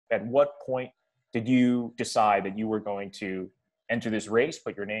at what point did you decide that you were going to enter this race,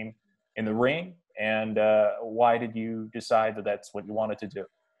 put your name in the ring, and why did you decide that that's what you wanted to do?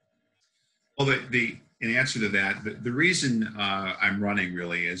 Well, in answer to that, the reason I'm running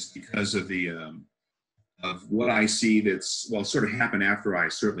really is because of of what I see that's, well, sort of happened after I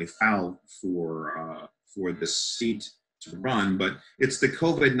certainly filed for the seat to run, but it's the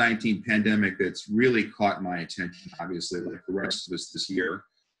COVID-19 pandemic that's really caught my attention, obviously, like the rest of us this year.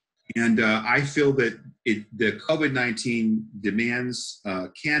 And I feel that the COVID-19 demands a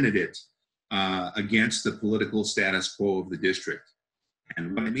candidate against the political status quo of the district.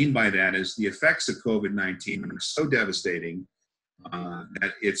 And what I mean by that is the effects of COVID-19 are so devastating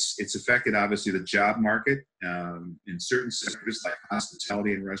that it's affected, obviously, the job market in certain sectors like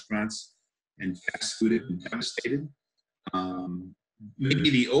hospitality and restaurants, and fast food have been devastated. Maybe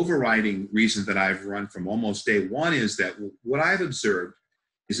the overriding reason that I've run from almost day one is that what I've observed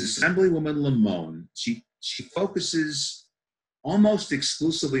is Assemblywoman Limón. She focuses almost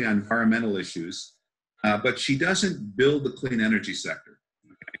exclusively on environmental issues, but she doesn't build the clean energy sector.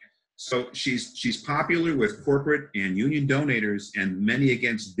 So she's popular with corporate and union donors and many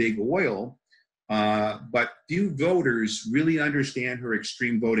against big oil, but few voters really understand her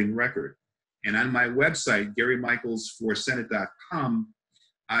extreme voting record. And on my website, GaryMichaelsForSenate.com,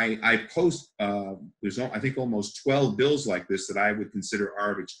 I post, there's I think almost 12 bills like this that I would consider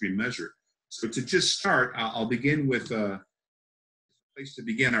are of extreme measure. So to just start, I'll begin with a place to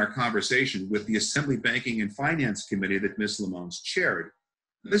begin our conversation with the Assembly Banking and Finance Committee that Ms. Limón's chaired.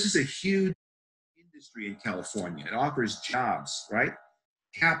 This is a huge industry in California. It offers jobs, right?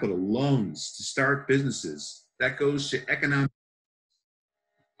 Capital, loans to start businesses. That goes to economic.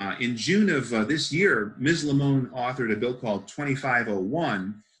 In June of this year, Ms. Limón authored a bill called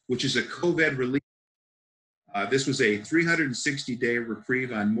 2501, which is a COVID relief. This was a 360-day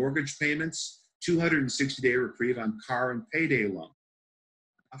reprieve on mortgage payments, 260-day reprieve on car and payday loans.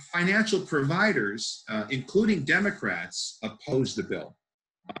 Financial providers, including Democrats, opposed the bill.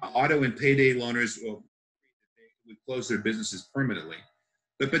 Auto and payday loaners would close their businesses permanently.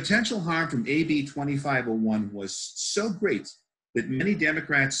 The potential harm from AB 2501 was so great that many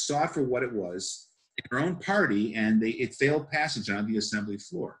Democrats saw it for what it was in their own party, and it failed passage on the Assembly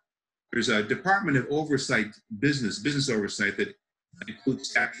floor. There's a Department of Oversight, business oversight, that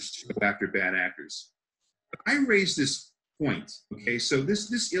includes chapters to go after bad actors. But I raised this point, okay? So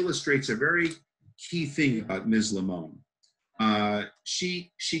this illustrates a very key thing about Ms. Limón.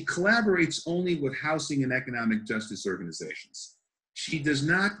 She collaborates only with housing and economic justice organizations. She does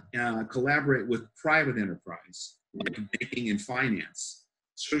not collaborate with private enterprise, like banking and finance.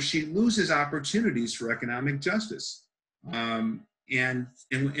 So she loses opportunities for economic justice. And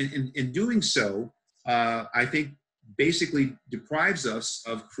in doing so, I think basically deprives us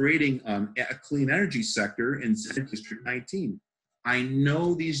of creating a clean energy sector in Senate District 19. I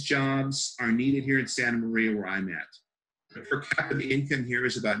know these jobs are needed here in Santa Maria where I'm at. The per capita income here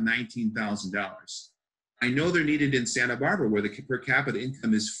is about $19,000. I know they're needed in Santa Barbara where the per capita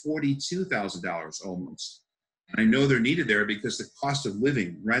income is $42,000 almost. I know they're needed there because the cost of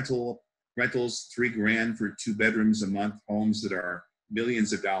living, rentals, $3,000 for 2 bedrooms a month, homes that are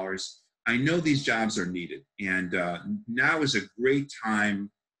millions of dollars. I know these jobs are needed, and now is a great time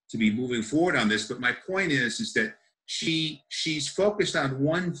to be moving forward on this. But my point is that she's focused on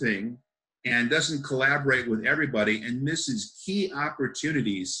one thing and doesn't collaborate with everybody and misses key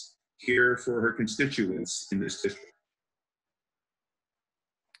opportunities here for her constituents in this district.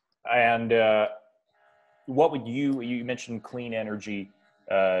 And what would you mentioned clean energy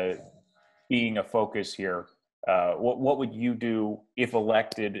being a focus here. What would you do if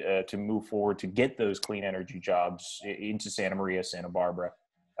elected to move forward to get those clean energy jobs into Santa Maria, Santa Barbara?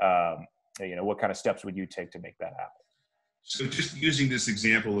 What kind of steps would you take to make that happen? So just using this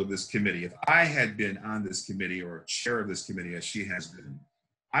example of this committee, if I had been on this committee or chair of this committee as she has been,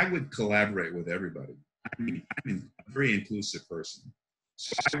 I would collaborate with everybody. I mean, I'm a very inclusive person.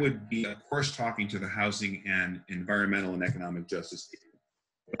 So I would be, of course, talking to the housing and environmental and economic justice people.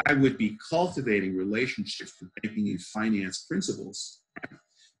 But I would be cultivating relationships with banking and finance principals.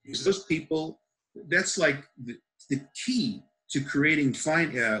 Because those people, that's like the key to creating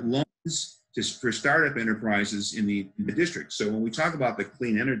loans for startup enterprises in the district. So when we talk about the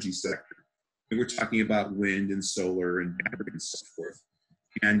clean energy sector, we're talking about wind and solar and battery and so forth.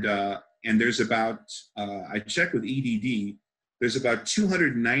 And there's about, I checked with EDD, there's about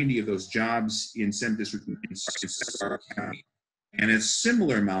 290 of those jobs in Senate District in Santa County, and a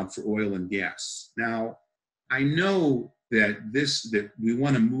similar amount for oil and gas. Now, I know that we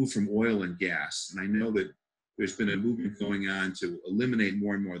want to move from oil and gas, and I know that there's been a movement going on to eliminate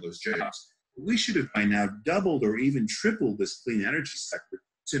more and more of those jobs. We should have by now doubled or even tripled this clean energy sector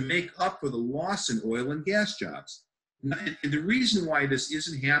to make up for the loss in oil and gas jobs. And the reason why this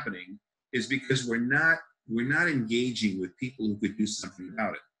isn't happening is because we're not engaging with people who could do something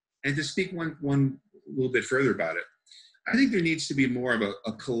about it. And to speak one little bit further about it, I think there needs to be more of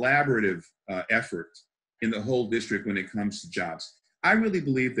a collaborative effort in the whole district when it comes to jobs. I really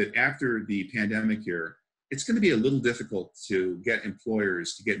believe that after the pandemic here, it's going to be a little difficult to get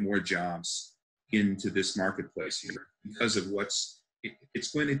employers to get more jobs into this marketplace here because of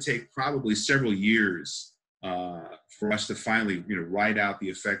it's going to take probably several years for us to finally, ride out the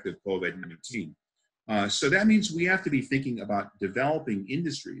effect of COVID-19. So that means we have to be thinking about developing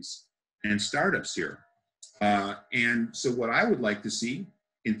industries and startups here. And so what I would like to see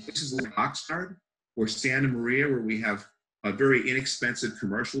in places like Oxnard or Santa Maria, where we have a very inexpensive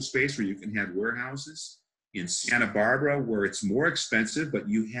commercial space where you can have warehouses, in Santa Barbara, where it's more expensive, but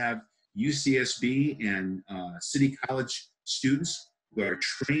you have UCSB and City College students who are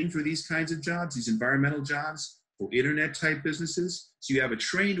trained for these kinds of jobs, these environmental jobs, for internet type businesses. So you have a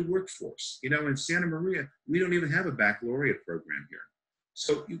trained workforce. In Santa Maria, we don't even have a baccalaureate program here.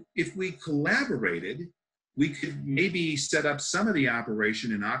 So if we collaborated, we could maybe set up some of the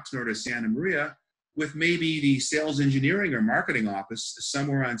operation in Oxnard or Santa Maria with maybe the sales engineering or marketing office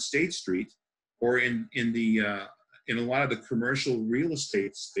somewhere on State Street, or in a lot of the commercial real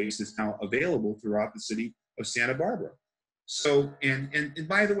estate spaces now available throughout the city of Santa Barbara. So, and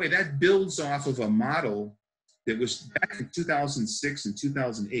by the way, that builds off of a model that was back in 2006 and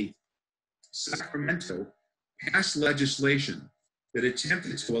 2008. Sacramento passed legislation that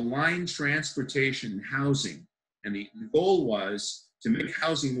attempted to align transportation and housing. And the goal was to make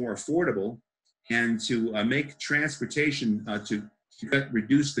housing more affordable and to make transportation to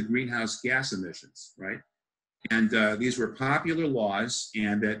reduce the greenhouse gas emissions, right? And these were popular laws,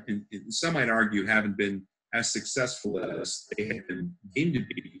 and that and some might argue haven't been as successful as they had been deemed to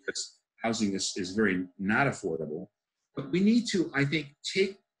be because housing is very not affordable. But we need to, I think,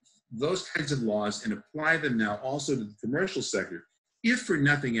 take those kinds of laws and apply them now also to the commercial sector, if for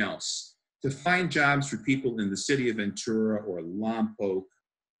nothing else, to find jobs for people in the city of Ventura or Lompoc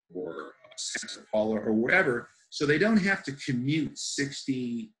or Santa Paula or wherever, so they don't have to commute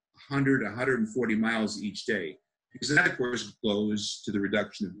 60, 100, 140 miles each day, because that, of course, goes to the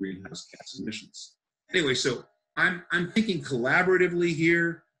reduction of greenhouse gas emissions. Anyway, so I'm thinking collaboratively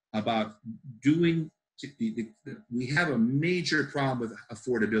here about doing, we have a major problem with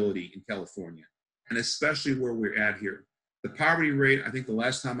affordability in California, and especially where we're at here. The poverty rate, I think the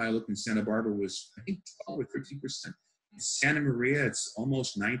last time I looked in Santa Barbara was, I think, 12 or 13%. In Santa Maria, it's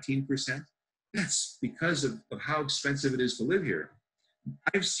almost 19%. That's because of how expensive it is to live here.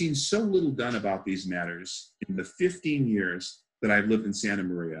 I've seen so little done about these matters in the 15 years that I've lived in Santa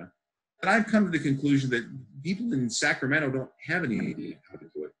Maria that I've come to the conclusion that people in Sacramento don't have any idea how to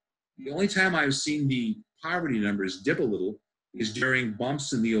do it. The only time I've seen the poverty numbers dip a little is during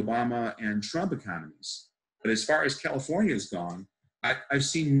bumps in the Obama and Trump economies. But as far as California has gone, I've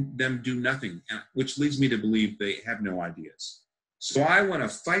seen them do nothing, which leads me to believe they have no ideas. So I want to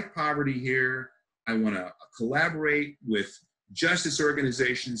fight poverty here. I want to collaborate with justice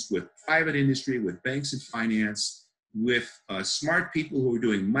organizations, with private industry, with banks and finance, with smart people who are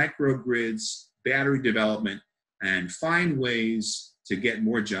doing microgrids, battery development, and find ways to get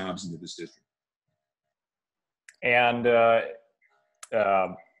more jobs into this district. And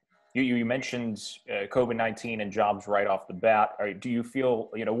you mentioned COVID-19 and jobs right off the bat. Do you feel,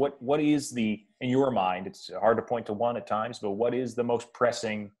 what is in your mind, it's hard to point to one at times, but what is the most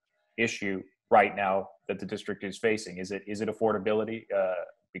pressing issue right now that the district is facing? Is it affordability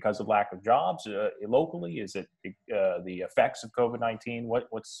because of lack of jobs locally? Is it the effects of COVID-19? What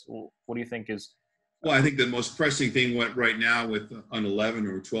do you think is? Well, I think the most pressing thing right now with an 11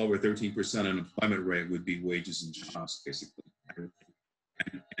 or 12 or 13% unemployment rate would be wages and jobs, basically.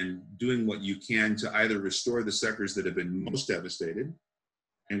 And doing what you can to either restore the sectors that have been most devastated,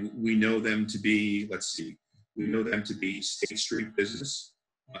 and we know them to be, State Street business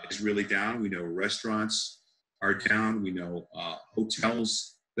is really down. We know restaurants are down. We know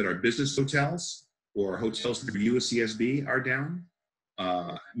hotels that are business hotels or hotels that are UCSB are down,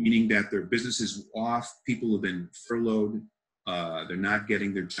 meaning that their business is off. People have been furloughed. They're not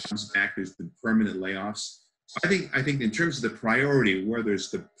getting their jobs back. There's been permanent layoffs. I think in terms of the priority, where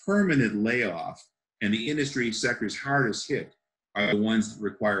there's the permanent layoff and the industry sectors hardest hit are the ones that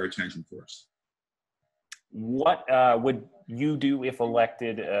require attention first. What would you do if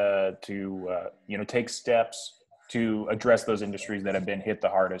elected to take steps to address those industries that have been hit the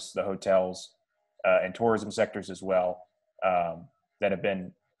hardest, the hotels, and tourism sectors as well that have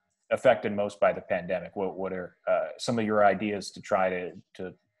been affected most by the pandemic. What are some of your ideas to try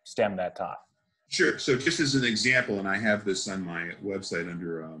to stem that tide? Sure. So just as an example, and I have this on my website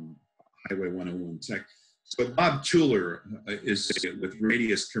under Highway 101 Tech. So Bob Tuller is with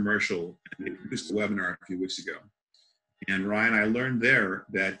Radius Commercial, and they produced a webinar a few weeks ago. And Ryan, I learned there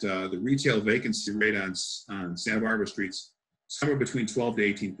that the retail vacancy rate on Santa Barbara streets somewhere between 12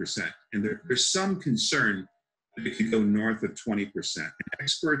 to 18%. And there's some concern that it could go north of 20%. And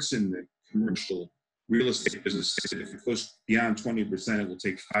experts in the commercial real estate business say that if it goes beyond 20%, it will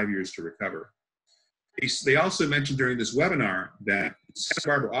take 5 years to recover. They also mentioned during this webinar that Santa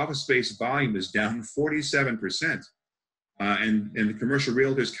Barbara office space volume is down 47%. And the commercial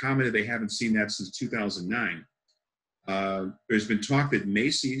realtors commented they haven't seen that since 2009. There's been talk that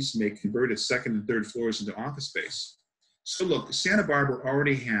Macy's may convert its second and third floors into office space. So look, Santa Barbara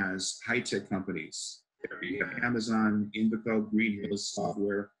already has high-tech companies. You have Amazon, Invico, Green Hills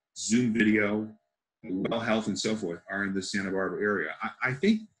Software, Zoom Video, Well Health, and so forth are in the Santa Barbara area. I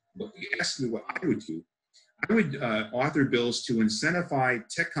think, well, you asked me what I would do. I would author bills to incentivize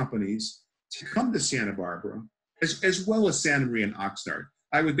tech companies to come to Santa Barbara, as well as Santa Maria and Oxnard.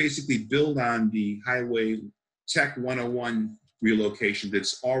 I would basically build on the Highway Tech 101 relocation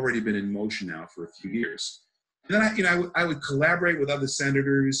that's already been in motion now for a few years. And then I would collaborate with other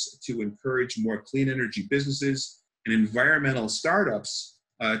senators to encourage more clean energy businesses and environmental startups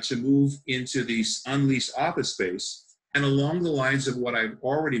to move into these unleased office space, and along the lines of what I've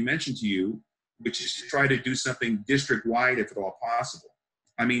already mentioned to you, which is to try to do something district-wide if at all possible.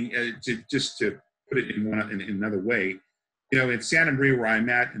 I mean, just to put it in another way, you know, in Santa Maria where I'm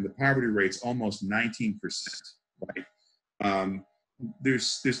at, and the poverty rate's almost 19%, right?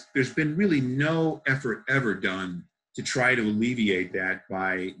 There's been really no effort ever done to try to alleviate that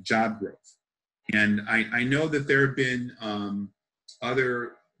by job growth. And I know that there have been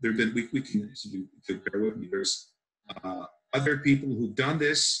we can bear with me, there's other people who've done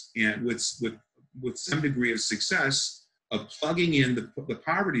this, and with some degree of success of plugging in the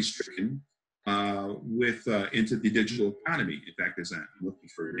poverty stricken into the digital economy. In fact, as I'm looking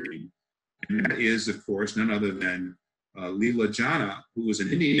for a name, and that is, of course, none other than Leela Jana, who was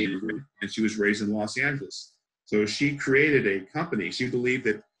an Indian immigrant, and she was raised in Los Angeles. So she created a company. She believed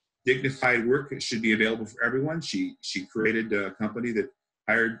that dignified work should be available for everyone. She created a company that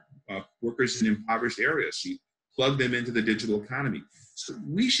hired workers in impoverished areas. She plugged them into the digital economy. So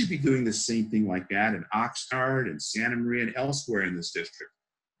we should be doing the same thing like that in Oxnard and Santa Maria and elsewhere in this district.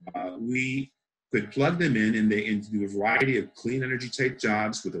 We could plug them in and do a variety of clean energy type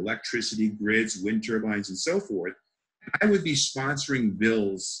jobs with electricity, grids, wind turbines, and so forth. I would be sponsoring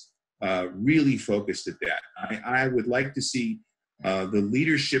bills really focused at that. I would like to see the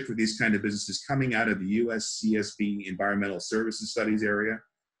leadership for these kind of businesses coming out of the USCSB Environmental Services Studies area.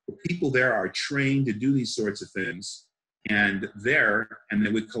 The people there are trained to do these sorts of things, and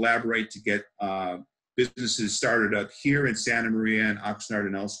then we collaborate to get businesses started up here in Santa Maria and Oxnard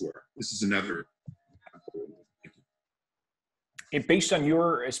and elsewhere. This is another. Based on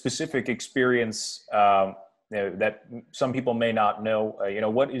your specific experience, that some people may not know,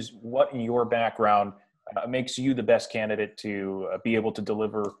 what in your background makes you the best candidate to be able to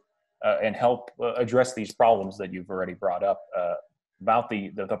deliver and help address these problems that you've already brought up about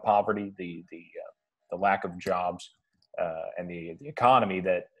the poverty, the lack of jobs, and the economy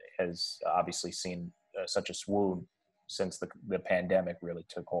that has obviously seen such a swoon since the pandemic really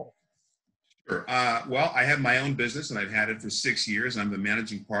took hold? Sure. Well, I have my own business, and I've had it for 6 years. I'm the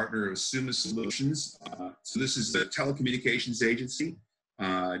managing partner of Summa Solutions. So this is a telecommunications agency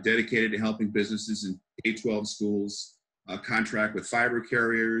dedicated to helping businesses in K-12 schools contract with fiber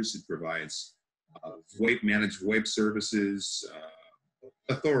carriers. It provides managed VoIP services,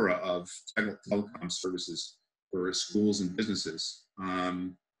 a plethora of telecom services for schools and businesses.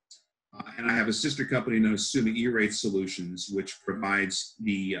 And I have a sister company known as Summa E-Rate Solutions, which provides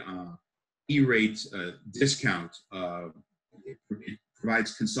the E-Rate discount. It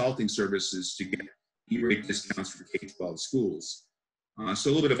provides consulting services to get E-Rate discounts for K-12 schools. So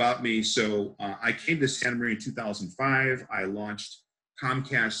a little bit about me. So I came to Santa Maria in 2005. I launched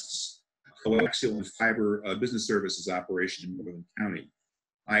Comcast's coaxial and fiber business services operation in Northern County.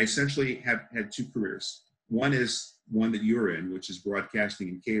 I essentially have had two careers. One is one that you're in, which is broadcasting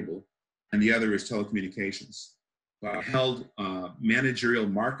and cable, and the other is telecommunications. I held managerial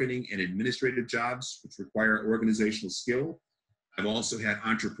marketing and administrative jobs, which require organizational skill. I've also had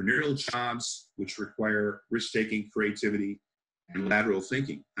entrepreneurial jobs, which require risk-taking, creativity, and lateral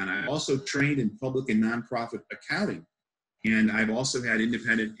thinking. And I also trained in public and nonprofit accounting And I've also had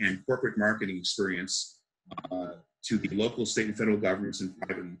independent and corporate marketing experience to the local, state, and federal governments and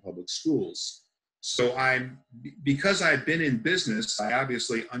private and public schools. So because I've been in business, I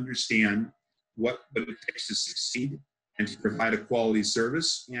obviously understand what it takes to succeed and to provide a quality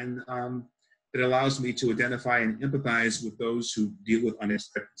service. And it allows me to identify and empathize with those who deal with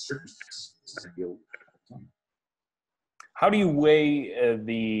unexpected circumstances. I deal with that all the time. How do you weigh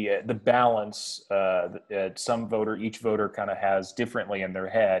the balance each voter kind of has differently in their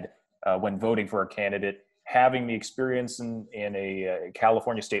head when voting for a candidate, having the experience in a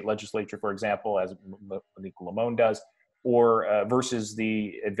California state legislature, for example, as Monique Limon does, or versus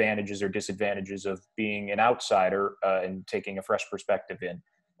the advantages or disadvantages of being an outsider and taking a fresh perspective in?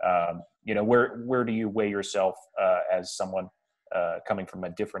 Where do you weigh yourself as someone coming from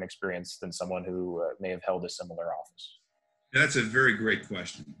a different experience than someone who may have held a similar office? That's a very great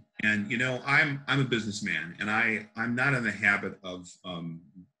question. And, I'm a businessman, and I'm not in the habit of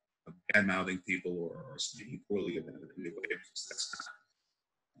bad-mouthing people or speaking poorly of them in any way. That's not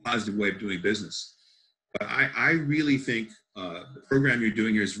a positive way of doing business. But I really think the program you're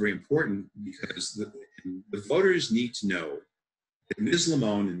doing here is very important because the voters need to know that Ms.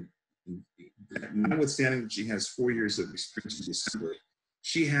 Limon, notwithstanding that she has 4 years of experience in the Assembly,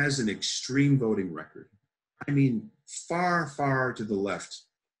 she has an extreme voting record. I mean, far, far to the left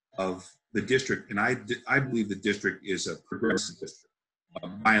of the district, and I believe the district is a progressive district,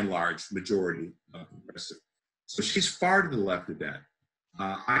 by and large, majority progressive. So she's far to the left of that.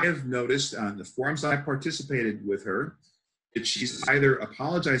 I have noticed on the forums I participated with her that she's either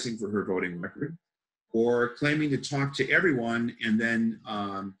apologizing for her voting record or claiming to talk to everyone and then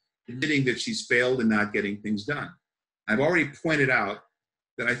admitting that she's failed and not getting things done. I've already pointed out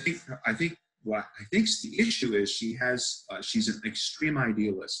that I think the issue is she's an extreme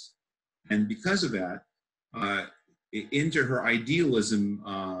idealist, and because of that, into her idealism,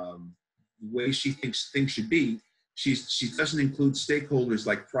 the way she thinks things should be, she doesn't include stakeholders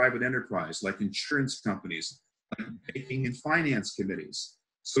like private enterprise, like insurance companies, like banking and finance committees.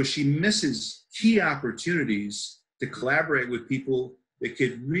 So she misses key opportunities to collaborate with people that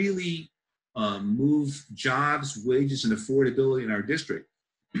could really move jobs, wages, and affordability in our district.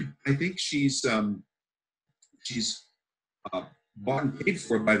 I think she's bought and paid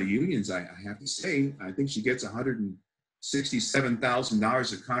for by the unions, I have to say. I think she gets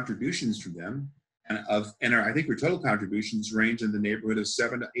 $167,000 of contributions from them, and I think her total contributions range in the neighborhood of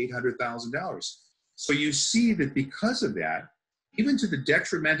 $700,000 to $800,000. So you see that because of that, even to the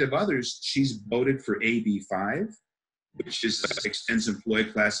detriment of others, she's voted for AB5, which extends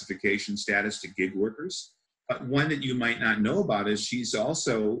employee classification status to gig workers. One that you might not know about is she's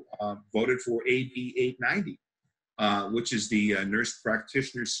also voted for AB 890, which is the nurse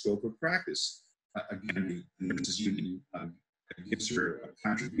practitioner's scope of practice. Again, the nurses union gives her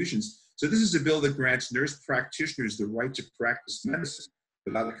contributions. So this is a bill that grants nurse practitioners the right to practice medicine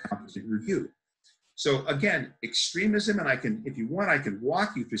without a competent review. So again, extremism, and if you want, I can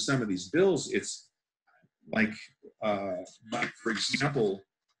walk you through some of these bills. It's like for example,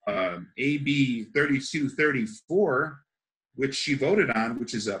 AB 3234, which she voted on,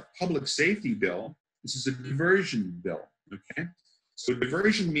 which is a public safety bill. This is a diversion bill, okay? So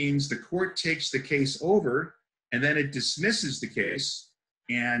diversion means the court takes the case over and then it dismisses the case,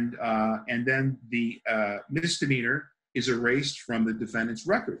 and then the misdemeanor is erased from the defendant's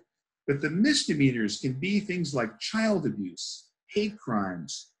record. But the misdemeanors can be things like child abuse, hate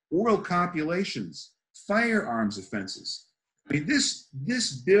crimes, oral copulations, firearms offenses. I mean, this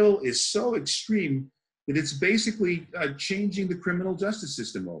bill is so extreme that it's basically changing the criminal justice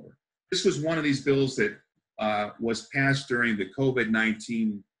system over. This was one of these bills that was passed during the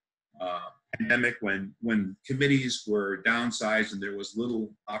COVID-19 pandemic when committees were downsized and there was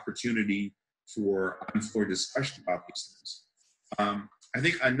little opportunity for on-floor discussion about these things. I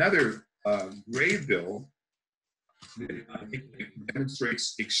think another grave bill that I think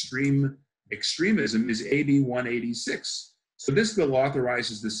demonstrates extremism is AB 186. So this bill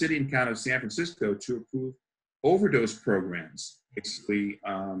authorizes the city and county of San Francisco to approve overdose programs. Basically,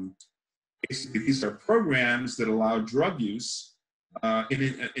 these are programs that allow drug use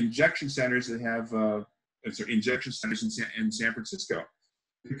in injection centers that have injection centers in San Francisco.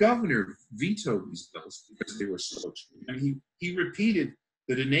 The governor vetoed these bills because they were so extreme. And he repeated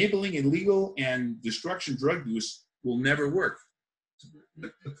that enabling illegal and destruction drug use will never work.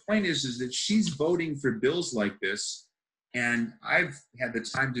 The point is that she's voting for bills like this, and I've had the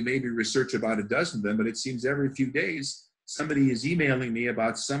time to maybe research about a dozen of them, but it seems every few days somebody is emailing me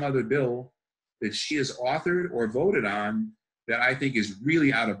about some other bill that she has authored or voted on that I think is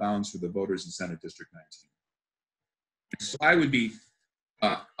really out of bounds for the voters in Senate District 19. So I would be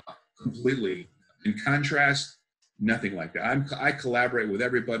completely in contrast. Nothing like that. I collaborate with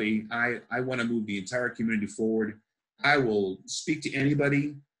everybody. I want to move the entire community forward. I will speak to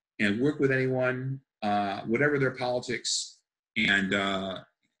anybody and work with anyone, whatever their politics. And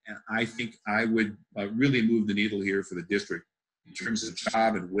I think I would really move the needle here for the district in terms of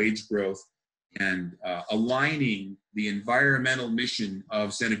job and wage growth and aligning the environmental mission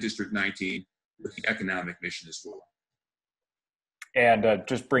of Senate District 19 with the economic mission as well. And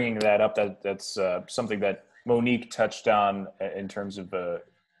just bringing that up, that's something that Monique touched on in terms of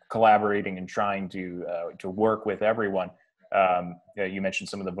collaborating and trying to work with everyone. You mentioned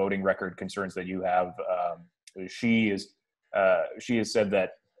some of the voting record concerns that you have. She has said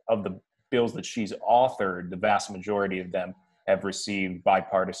that of the bills that she's authored, the vast majority of them have received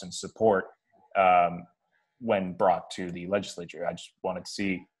bipartisan support when brought to the legislature. I just wanted to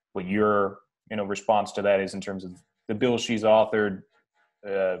see what your response to that is in terms of the bills she's authored.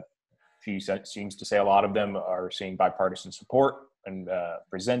 She seems to say a lot of them are seeing bipartisan support and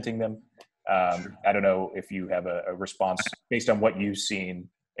presenting them. Sure. I don't know if you have a response based on what you've seen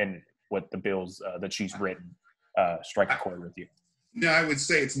and what the bills that she's written strike a chord with you. No, I would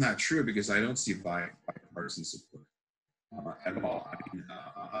say it's not true because I don't see bipartisan support at all. I mean,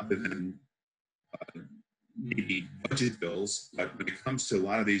 other than maybe budget bills, but when it comes to a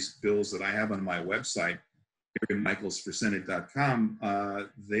lot of these bills that I have on my website, GaryMichaelsForSenate.com,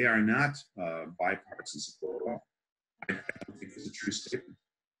 they are not bipartisan support at all. I don't think it's a true statement.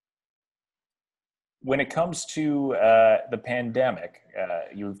 When it comes to the pandemic,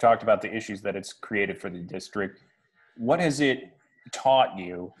 you've talked about the issues that it's created for the district. What has it taught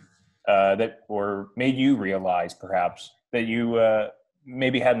you or made you realize perhaps that you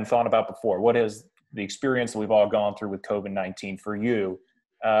maybe hadn't thought about before? What is the experience that we've all gone through with COVID-19 for you?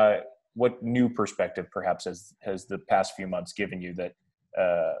 What new perspective perhaps has the past few months given you that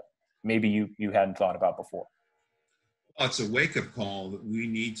maybe you hadn't thought about before? Well, it's a wake-up call that we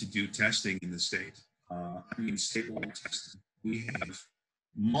need to do testing in the state. Statewide testing. We have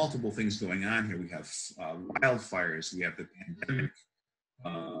multiple things going on here. We have wildfires. We have the pandemic.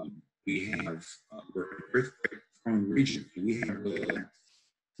 We have we're an earthquake-prone region. We haven't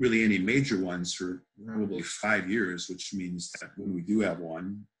really any major ones for probably 5 years, which means that when we do have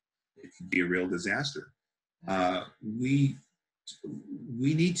one, it could be a real disaster. We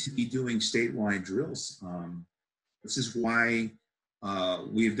need to be doing statewide drills. This is why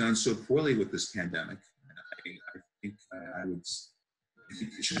we have done so poorly with this pandemic. I think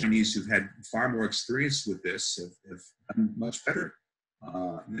the Chinese, who've had far more experience with this, have done much better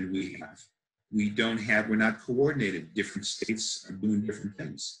than we have. We're not coordinated. Different states are doing different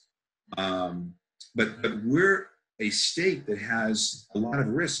things. But we're a state that has a lot of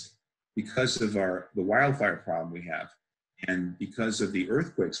risk because of the wildfire problem we have and because of the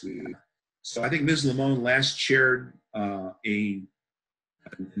earthquakes we have. So I think Ms. Limon last chaired a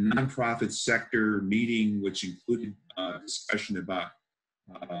nonprofit sector meeting, which included discussion about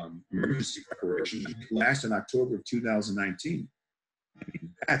emergency preparation. Last in October of 2019. I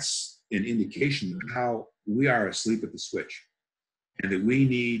mean, that's an indication of how we are asleep at the switch, and that we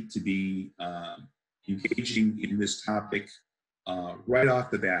need to be engaging in this topic right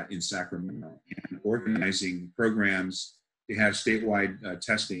off the bat in Sacramento and organizing programs to have statewide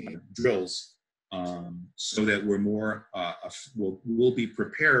testing drills so that we're more, we'll be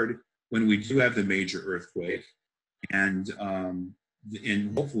prepared when we do have the major earthquake and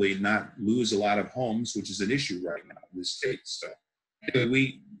hopefully not lose a lot of homes, which is an issue right now in the state. So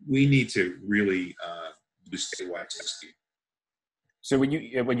we need to really do statewide testing. So when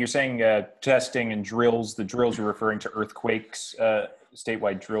you're saying testing and drills, the drills you're referring to earthquakes,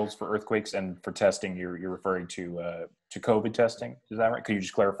 statewide drills for earthquakes, and for testing you're referring to COVID testing. Is that right? Could you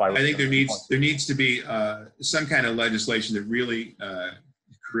just clarify? I think there needs to be some kind of legislation that really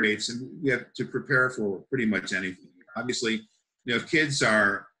creates, and we have to prepare for pretty much anything. Obviously, if kids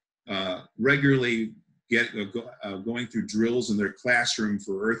are regularly going through drills in their classroom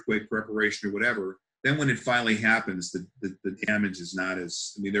for earthquake preparation or whatever, then when it finally happens, the damage is not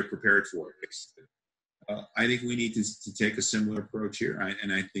as, they're prepared for it, basically. I think we need to take a similar approach here,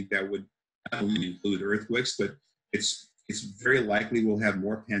 and I think that would not only include earthquakes, but it's very likely we'll have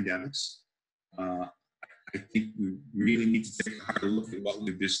more pandemics. I think we really need to take a hard look at what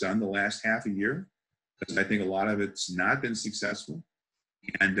we've just done the last half a year, because I think a lot of it's not been successful.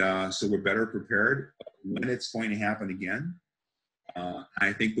 And so we're better prepared when it's going to happen again.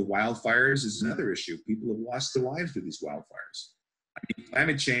 I think the wildfires is another issue. People have lost their lives to these wildfires.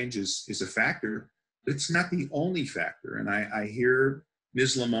 Climate change is a factor, but it's not the only factor. And I hear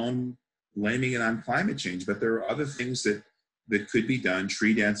Ms. Limon blaming it on climate change, but there are other things that could be done,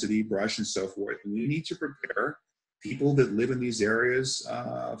 tree density, brush, and so forth. And we need to prepare people that live in these areas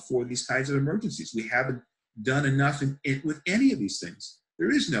for these kinds of emergencies. We haven't done enough with any of these things.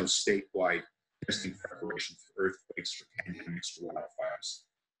 There is no statewide testing preparation for earthquakes, for pandemics, for wildfires.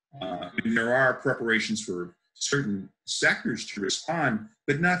 And there are preparations for certain sectors to respond,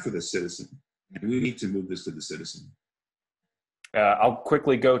 but not for the citizen. And we need to move this to the citizen. I'll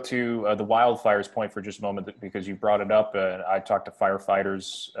quickly go to the wildfires point for just a moment because you brought it up. I talked to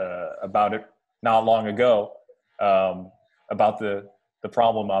firefighters about it not long ago, about the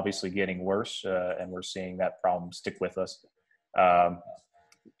problem obviously getting worse, and we're seeing that problem stick with us.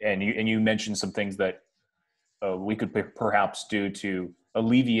 And you mentioned some things that we could perhaps do to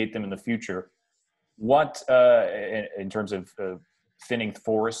alleviate them in the future. What, in terms of thinning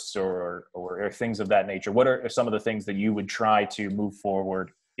forests or things of that nature, what are some of the things that you would try to move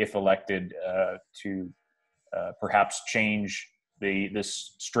forward if elected to perhaps change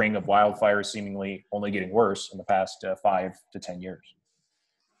this string of wildfires seemingly only getting worse in the past 5 to 10 years?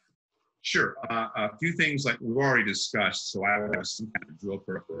 Sure. A few things like we've already discussed. So I would have some kind of drill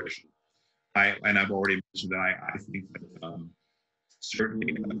preparation. I've already mentioned that I think that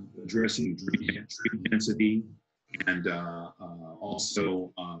certainly addressing tree density and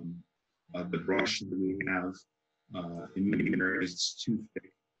also the brush that we have in many areas is too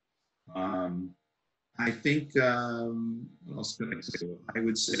thick. I think, what else could I say? I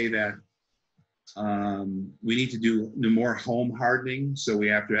would say that we need to do more home hardening. So we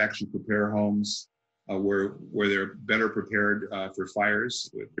have to actually prepare homes where they're better prepared for fires.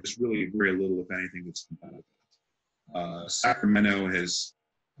 There's really very little, if anything, that's competitive. Sacramento has,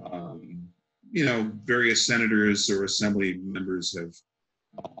 various senators or assembly members have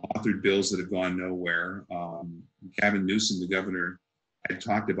authored bills that have gone nowhere. Gavin Newsom, the governor, had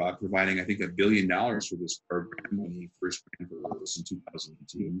talked about providing, I think, $1 billion for this program when he first ran for office in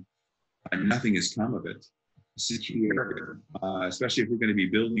 2018. Nothing has come of it. It's a key area, especially if we're going to be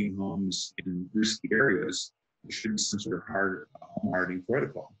building homes in risky areas. There should be some sort of home hardening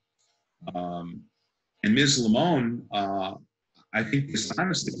protocol. And Ms. Lamone, I think,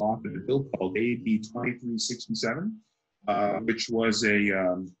 dishonestly authored a bill called AB 2367, which was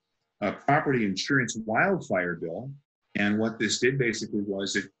a property insurance wildfire bill. And what this did basically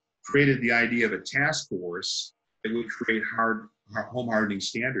was it created the idea of a task force that would create home hardening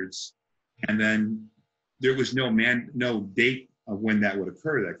standards. And then there was no date of when that would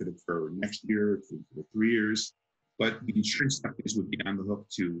occur. That could occur next year, for 3 years. But the insurance companies would be on the hook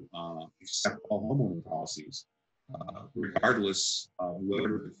to accept all homeowner policies, regardless of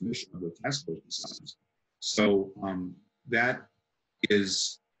whatever the commission of the task force decides. So that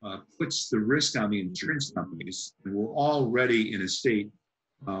is puts the risk on the insurance companies. And we're already in a state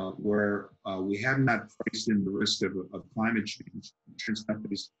where we have not priced in the risk of climate change. Insurance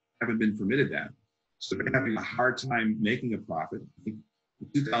companies haven't been permitted that. So they're having a hard time making a profit. I think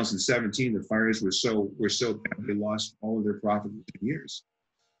in 2017, the fires were so bad they lost all of their profit in 10 years.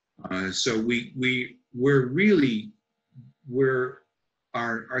 So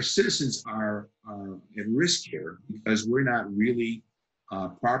our citizens are at risk here because we're not really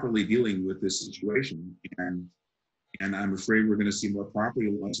properly dealing with this situation, and I'm afraid we're going to see more property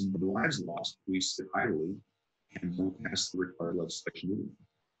loss and more lives lost if we sit idly and don't pass the required legislation.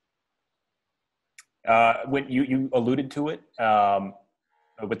 When you alluded to it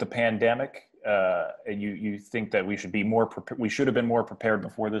with the pandemic, you think that we should be we should have been more prepared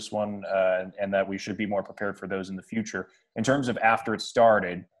before this one, and that we should be more prepared for those in the future. In terms of after it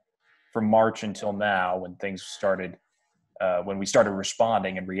started, from March until now, when things started, when we started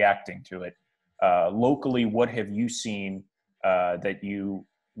responding and reacting to it, locally, what have you seen that you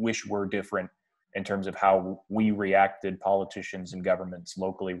wish were different in terms of how we reacted, politicians and governments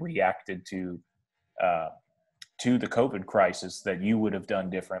locally reacted to the COVID crisis, that you would have done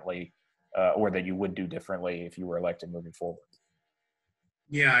differently, or that you would do differently if you were elected moving forward?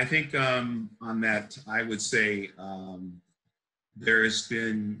 Yeah, I think on that, I would say there's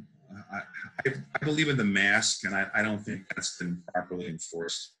been, I believe in the mask, and I don't think that's been properly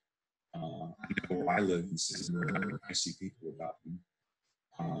enforced. I know where I live in San Diego, I see people about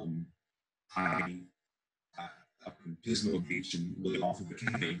them. Up in Pismo Beach and really off of the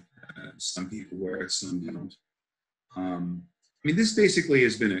county, some people wear it, some don't. I mean, this basically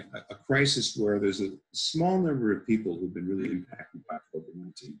has been a crisis where there's a small number of people who've been really impacted by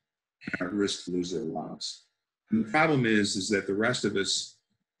COVID-19 and are at risk to lose their lives. And the problem is that the rest of us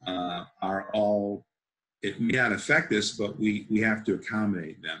are all, it may not affect us, but we have to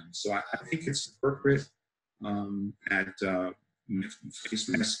accommodate them. So I think it's appropriate that face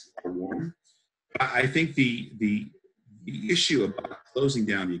masks are worn. I think the issue about closing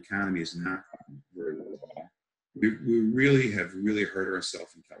down the economy is not very well at all. We really have hurt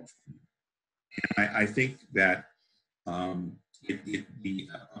ourselves in California. And I think that a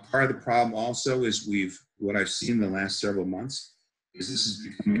part of the problem also is what I've seen in the last several months is this is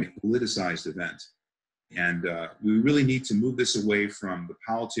becoming a politicized event. And we really need to move this away from the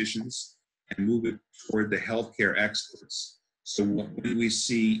politicians and move it toward the healthcare experts. So when we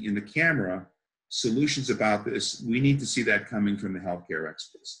see in the camera solutions about this, we need to see that coming from the healthcare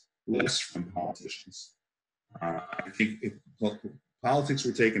experts, less from politicians. I think if politics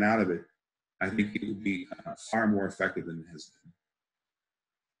were taken out of it, I think it would be far more effective than it has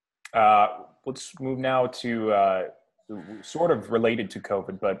been. Let's move now to sort of related to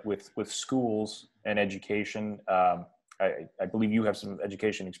COVID, but with schools and education. I believe you have some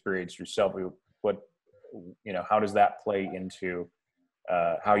education experience yourself. How does that play into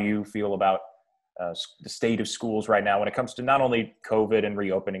how you feel about the state of schools right now when it comes to not only COVID and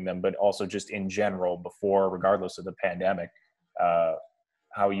reopening them, but also just in general regardless of the pandemic,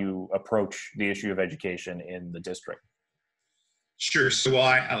 how you approach the issue of education in the district? Sure. So,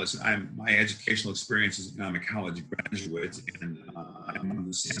 my educational experience is I'm a college graduate, and I'm on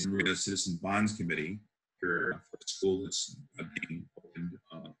the Santa Maria Citizen Bonds Committee here for a school that's being opened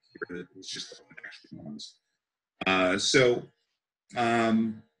here. That was just opened actually once.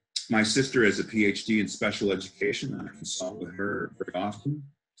 My sister has a PhD in special education. I consult with her very often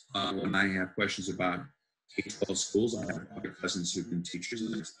when I have questions about K-12 schools. I have other cousins who've been teachers,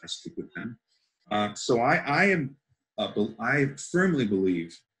 and I speak with them. I firmly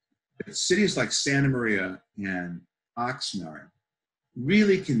believe that cities like Santa Maria and Oxnard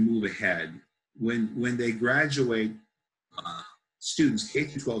really can move ahead when they graduate students,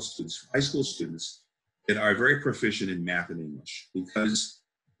 K-12 students, high school students that are very proficient in math and English, because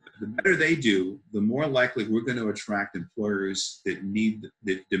the better they do, the more likely we're going to attract employers that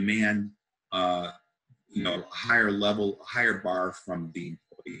demand higher bar from the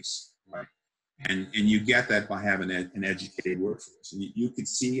employees, right? And you get that by having an educated workforce. And you could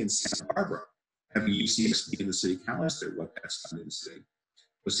see in Santa Barbara, having UCSD in the city council, what that's done in the city.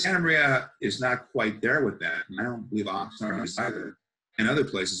 But Santa Maria is not quite there with that. And I don't believe Oxnard is either, and other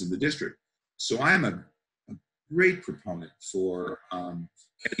places in the district. So I am a great proponent for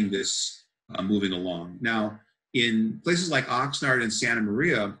getting this moving along. Now, in places like Oxnard and Santa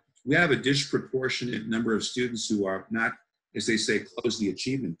Maria, we have a disproportionate number of students who are not, as they say, close the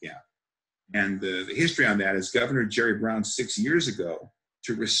achievement gap. And the history on that is Governor Jerry Brown 6 years ago,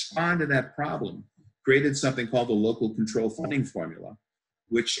 to respond to that problem, created something called the local control funding formula,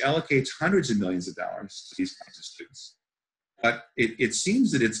 which allocates hundreds of millions of dollars to these kinds of students. But it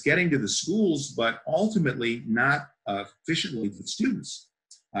seems that it's getting to the schools, but ultimately not efficiently to the students.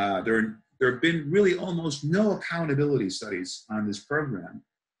 There have been really almost no accountability studies on this program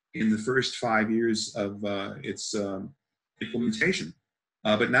in the first 5 years of its implementation.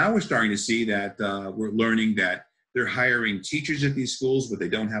 But now we're starting to see that we're learning that they're hiring teachers at these schools, but they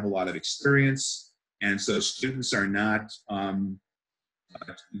don't have a lot of experience. And so students are not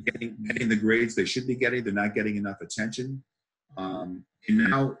getting the grades they should be getting. They're not getting enough attention. And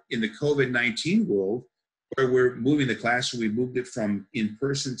now in the COVID-19 world, where we're moving the classroom, we moved it from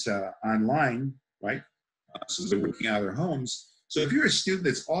in-person to online, right? So they're working out of their homes. So if you're a student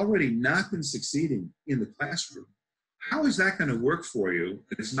that's already not been succeeding in the classroom, how is that going to work for you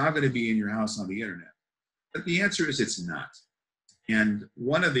if it's not going to be in your house on the internet? But the answer is it's not. And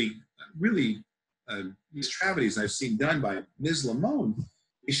one of the really travesties I've seen done by Ms. Lamone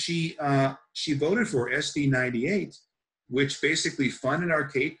is she voted for SB 98, which basically funded our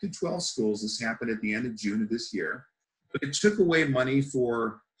K-12 schools. This happened at the end of June of this year. But it took away money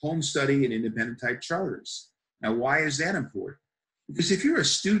for home study and independent type charters. Now, why is that important? Because if you're a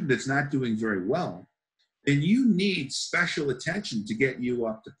student that's not doing very well, then you need special attention to get you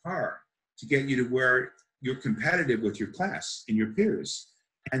up to par, to get you to where you're competitive with your class and your peers.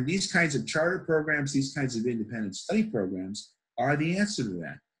 And these kinds of charter programs, these kinds of independent study programs are the answer to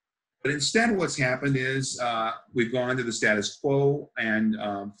that. But instead what's happened is we've gone to the status quo and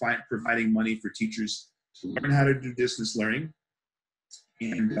providing money for teachers to learn how to do distance learning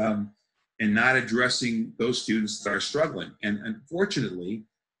and not addressing those students that are struggling. And unfortunately,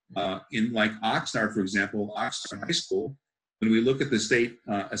 in like Oxnard, for example, Oxnard High School, when we look at the state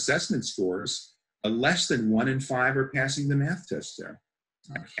assessment scores, less than 1 in 5 are passing the math test there.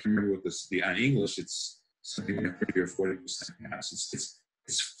 I can't remember what on English, it's something like 30 or 40% pass.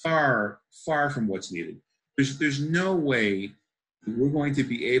 It's far, far from what's needed. There's no way we're going to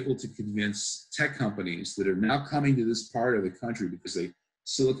be able to convince tech companies that are now coming to this part of the country because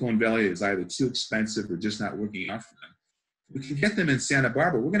Silicon Valley is either too expensive or just not working out for them. We can get them in Santa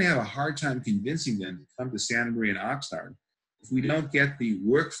Barbara. We're going to have a hard time convincing them to come to Santa Maria and Oxnard if we don't get the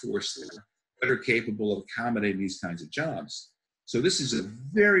workforce there that are capable of accommodating these kinds of jobs. So this is a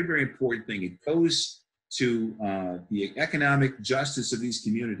very, very important thing. It goes to the economic justice of these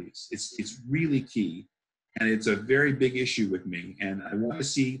communities. It's really key. And it's a very big issue with me. And I want to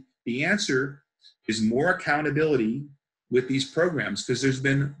see the answer is more accountability with these programs, because there's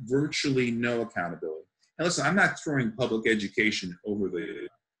been virtually no accountability. And listen, I'm not throwing public education over the,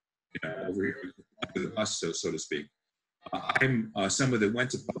 over here, under the bus, so to speak. I'm someone that went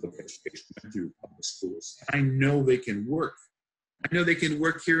to public education, went through public schools. I know they can work. I know they can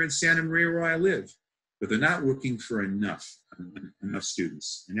work here in Santa Maria where I live, but they're not working for enough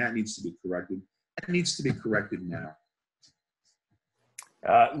students. And that needs to be corrected. That needs to be corrected now.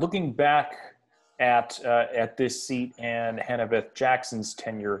 Looking back at this seat and Hannah-Beth Jackson's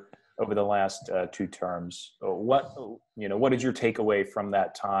tenure over the last 2 terms, what is your takeaway from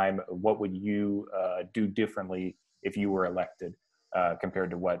that time? What would you do differently if you were elected compared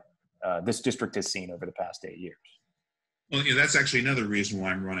to what this district has seen over the past 8 years? Well, that's actually another reason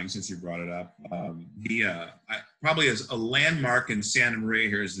why I'm running, since you brought it up. Probably as a landmark in Santa Maria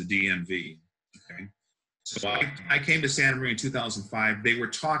here is the DMV. Okay, so I came to Santa Maria in 2005. They were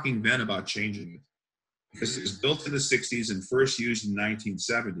talking then about changing it because it was built in the 60s and first used in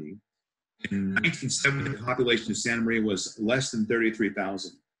 1970. In 1970, the population of Santa Maria was less than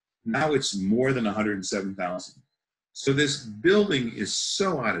 33,000. Now it's more than 107,000. So this building is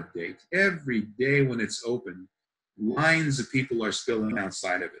so out of date. Every day when it's open, lines of people are spilling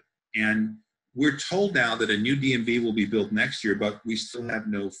outside of it. And we're told now that a new DMV will be built next year, but we still have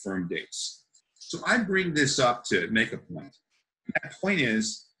no firm dates. So I bring this up to make a point. That point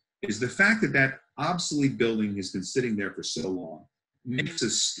is the fact that that obsolete building has been sitting there for so long makes a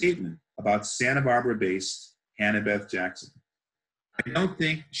statement about Santa Barbara-based Hannah-Beth Jackson. I don't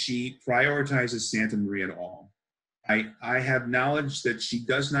think she prioritizes Santa Maria at all. I have knowledge that she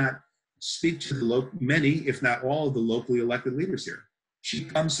does not speak to the many, if not all, of the locally elected leaders here. She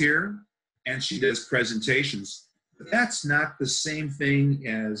comes here and she does presentations. But that's not the same thing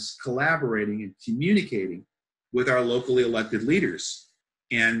as collaborating and communicating with our locally elected leaders.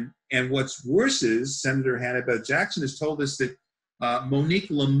 And what's worse is Senator Hannah-Beth Jackson has told us that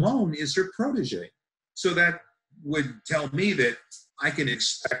Monique Limon is her protege. So that would tell me that I can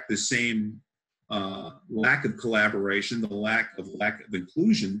expect the same lack of collaboration, the lack of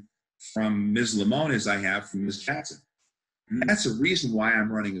inclusion from Ms. Limon as I have from Ms. Jackson. And that's a reason why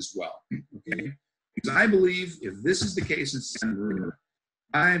I'm running as well, okay? Because I believe if this is the case in Santa Maria,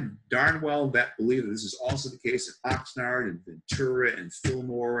 I darn well believe that this is also the case in Oxnard and Ventura and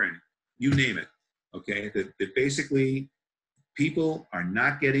Fillmore and you name it, okay? That basically people are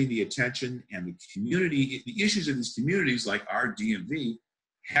not getting the attention, and the issues of these communities like our DMV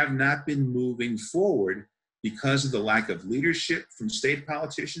have not been moving forward because of the lack of leadership from state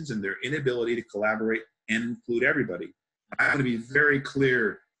politicians and their inability to collaborate and include everybody. I want to be very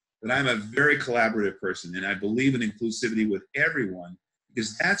clear that I'm a very collaborative person, and I believe in inclusivity with everyone,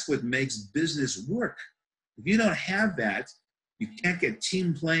 because that's what makes business work. If you don't have that, you can't get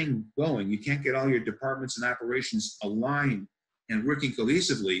team playing going. You can't get all your departments and operations aligned and working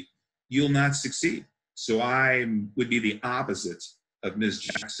cohesively. You'll not succeed. So I would be the opposite of Ms.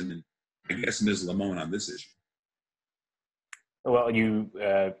 Jackson and I guess Ms. Limon on this issue. Well, you,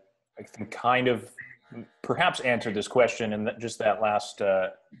 I think, kind of perhaps answered this question in just that last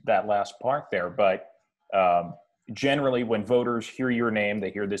part there. But generally, when voters hear your name,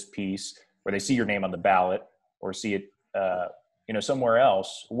 they hear this piece, or they see your name on the ballot, or see it, somewhere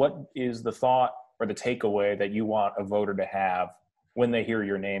else. What is the thought or the takeaway that you want a voter to have when they hear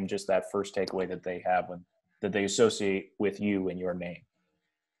your name? Just that first takeaway that they have that they associate with you and your name.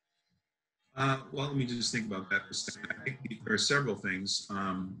 Well, let me just think about that for a second. I think there are several things,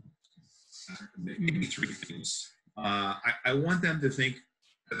 maybe 3 things. I want them to think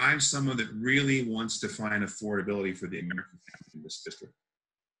that I'm someone that really wants to find affordability for the American family in this district.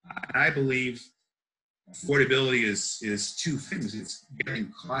 I believe affordability is 2 things. It's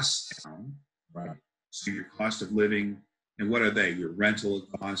getting costs down, right? So your cost of living, and what are they? Your rental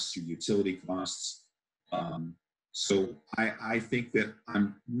costs, your utility costs. So I think that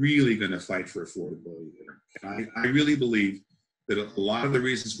I'm really going to fight for affordability there. And I really believe that a lot of the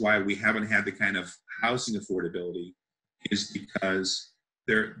reasons why we haven't had the kind of housing affordability is because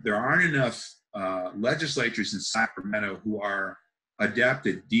there aren't enough legislatures in Sacramento who are adept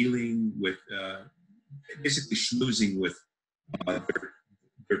at dealing with basically schmoozing with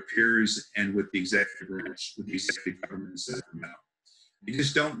their peers and with the executive branch, with the executive government system now. They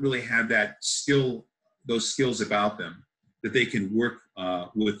just don't really have those skills about them that they can work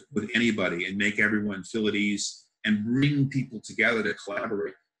with anybody and make everyone feel at ease and bring people together to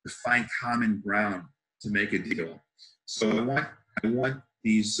collaborate, to find common ground to make a deal. So I want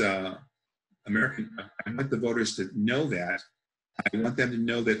these I want the voters to know that. I want them to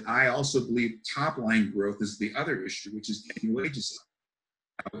know that I also believe top line growth is the other issue, which is getting wages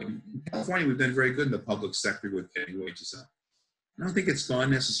up. In California, we've been very good in the public sector with getting wages up. I don't think it's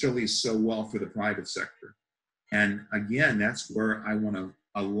gone necessarily so well for the private sector. And again, that's where I want to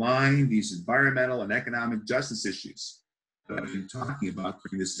align these environmental and economic justice issues that I've been talking about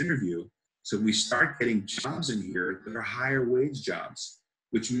during this interview. So we start getting jobs in here that are higher wage jobs,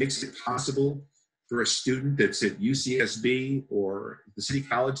 which makes it possible for a student that's at UCSB or the City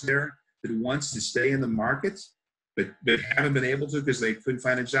College there that wants to stay in the market, but haven't been able to because they couldn't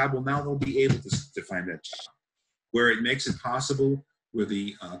find a job. Well, now they'll be able to find that job. Where it makes it possible where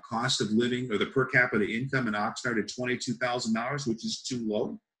the cost of living or the per capita income in Oxnard at $22,000, which is too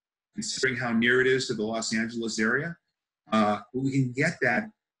low, considering how near it is to the Los Angeles area, we can get that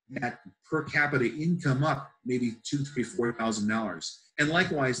per capita income up maybe $2,000, $3,000, $4,000. And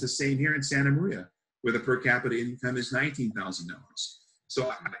likewise, the same here in Santa Maria, where the per capita income is $19,000.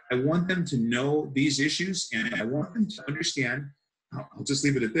 So I want them to know these issues, and I want them to understand, I'll just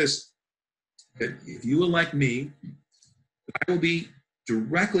leave it at this, that if you elect me, I will be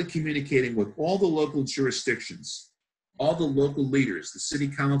directly communicating with all the local jurisdictions, all the local leaders, the city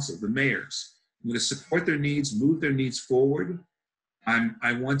council, the mayors. I'm going to support their needs, move their needs forward.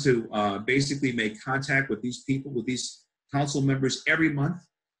 I want to basically make contact with these people, with these council members every month.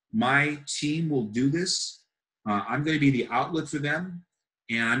 My team will do this. I'm going to be the outlet for them,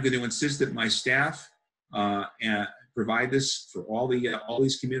 and I'm going to insist that my staff and provide this for all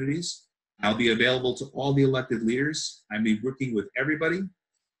these communities. I'll be available to all the elected leaders. I'll be working with everybody,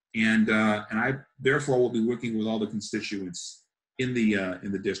 and I therefore will be working with all the constituents in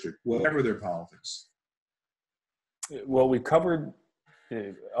the district, whatever their politics. Well, we've covered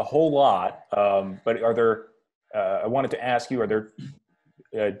a whole lot, but are there? I wanted to ask you: are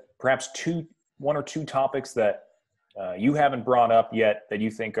there perhaps one or two topics that you haven't brought up yet that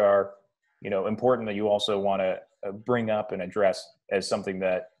you think are, important that you also want to bring up and address as something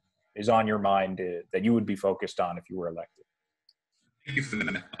that is on your mind that you would be focused on if you were elected? Thank you for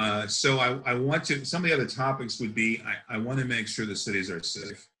that. So I want to, some of the other topics would be, I want to make sure the cities are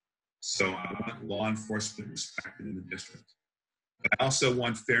safe. So I want law enforcement respected in the district. But I also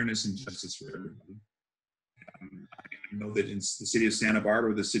want fairness and justice for everybody. I know that in the city of Santa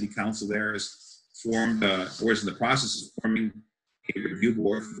Barbara, the city council there is formed, or is in the process of forming a review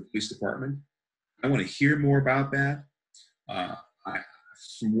board for the police department. I want to hear more about that.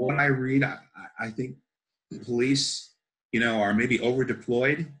 From what I read, I think the police, are maybe over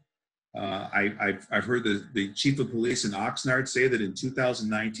deployed. I've heard the chief of police in Oxnard say that in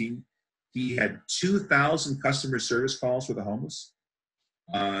 2019, he had 2,000 customer service calls for the homeless.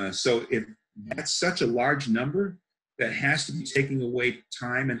 So if that's such a large number, that has to be taking away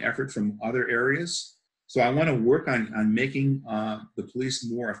time and effort from other areas. So I want to work on making the police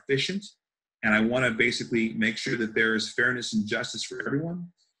more efficient. And I want to basically make sure that there is fairness and justice for everyone,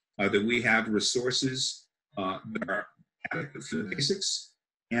 that we have resources that are adequate for the basics,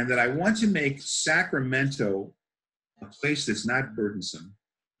 and that I want to make Sacramento a place that's not burdensome.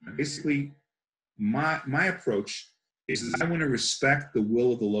 Basically, my approach is that I want to respect the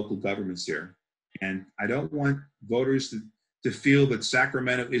will of the local governments here. And I don't want voters to feel that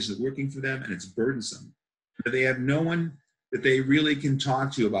Sacramento isn't working for them and it's burdensome. That they have no one that they really can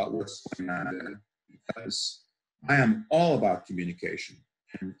talk to about what's going on there, because I am all about communication.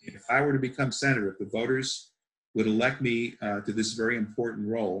 And if I were to become senator, if the voters would elect me to this very important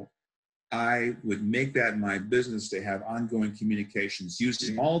role, I would make that my business to have ongoing communications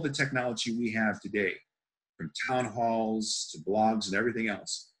using all the technology we have today, from town halls to blogs and everything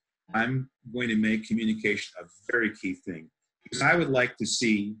else. I'm going to make communication a very key thing, because I would like to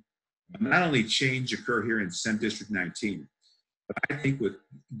see not only change occur here in Senate District 19, but I think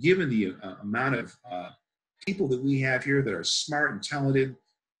given the amount of people that we have here that are smart and talented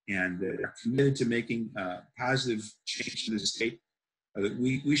and that are committed to making positive change to the state, that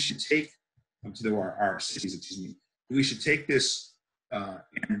we should take to our cities, we should take this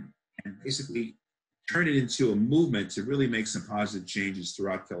and basically turn it into a movement to really make some positive changes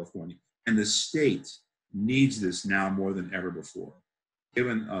throughout California. And the state needs this now more than ever before.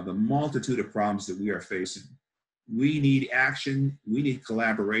 Given the multitude of problems that we are facing, we need action, we need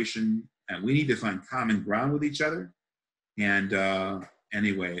collaboration, and we need to find common ground with each other. And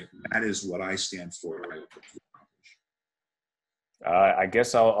anyway, that is what I stand for. I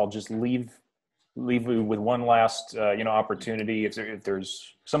guess I'll just leave you with one last opportunity. If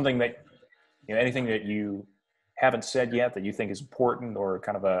there's something that anything that you haven't said yet that you think is important, or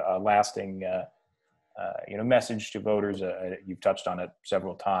kind of a lasting message to voters. You've touched on it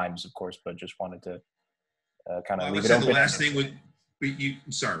several times, of course, but just wanted to kind of leave it open. The last thing would be,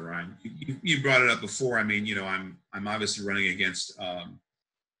 sorry, Ryan, you brought it up before. I mean, I'm obviously running against.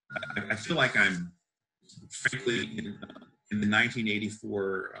 I feel like I'm, frankly, in the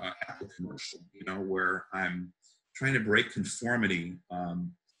 1984 Apple commercial, where I'm trying to break conformity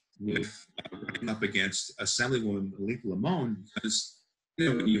with running up against Assemblywoman Aletha Limon, because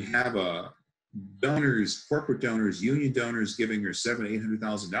when you have donors, corporate donors, union donors giving her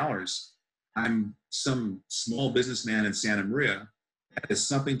 $700,000-800,000, I'm some small businessman in Santa Maria that has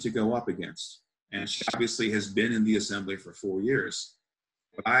something to go up against, and she obviously has been in the assembly for 4 years.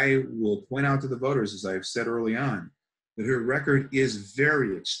 But I will point out to the voters, as I've said early on, that her record is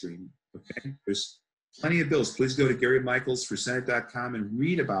very extreme. Okay, there's plenty of bills. Please go to GaryMichaelsForSenate.com and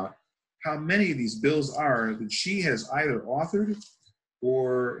read about how many of these bills are that she has either authored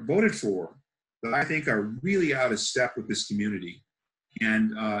or voted for that I think are really out of step with this community,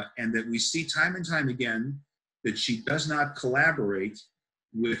 and that we see time and time again that she does not collaborate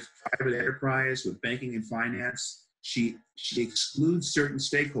with private enterprise, with banking and finance. She excludes certain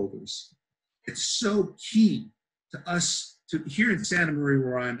stakeholders. It's so key to us here in Santa Maria,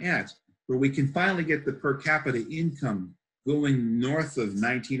 where I'm at, where we can finally get the per capita income going north of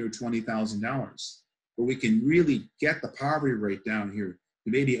 $19,000 or $20,000, where we can really get the poverty rate down here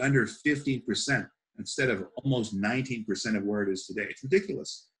to maybe under 15% instead of almost 19% of where it is today. It's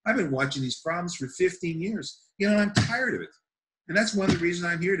ridiculous. I've been watching these problems for 15 years. I'm tired of it. And that's one of the reasons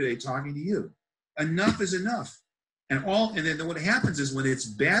I'm here today talking to you. Enough is enough. And then what happens is, when it's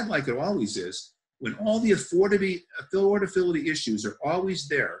bad, like it always is, when all the affordability issues are always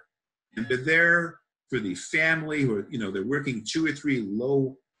there, and they're there for the family who are, they're working 2 or 3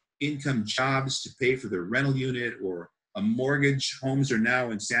 low income jobs to pay for their rental unit or a mortgage. Homes are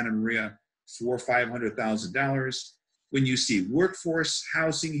now in Santa Maria $400,000 or $500,000. When you see workforce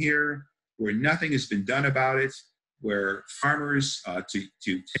housing here, where nothing has been done about it, where farmers to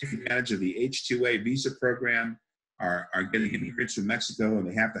take advantage of the H-2A visa program are getting immigrants from Mexico, and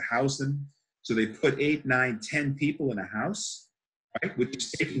they have to house them. So they put 8, 9, 10 people in a house, right? Which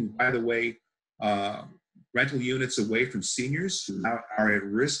is taking, by the way, rental units away from seniors who now are at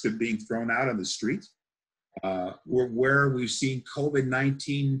risk of being thrown out on the street. Where we've seen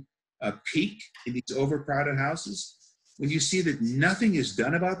COVID-19 peak in these overcrowded houses. When you see that nothing is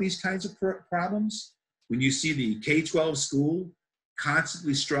done about these kinds of problems, when you see the K-12 school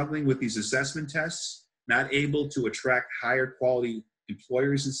constantly struggling with these assessment tests, not able to attract higher quality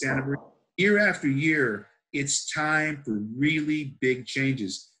employers in Santa Maria, year after year, it's time for really big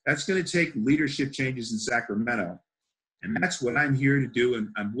changes. That's going to take leadership changes in Sacramento. And that's what I'm here to do. And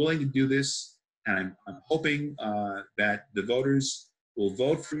I'm willing to do this. And I'm hoping that the voters will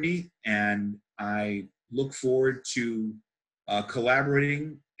vote for me. And I look forward to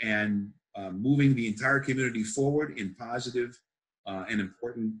collaborating and moving the entire community forward in positive and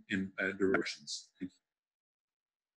important directions. Thank you.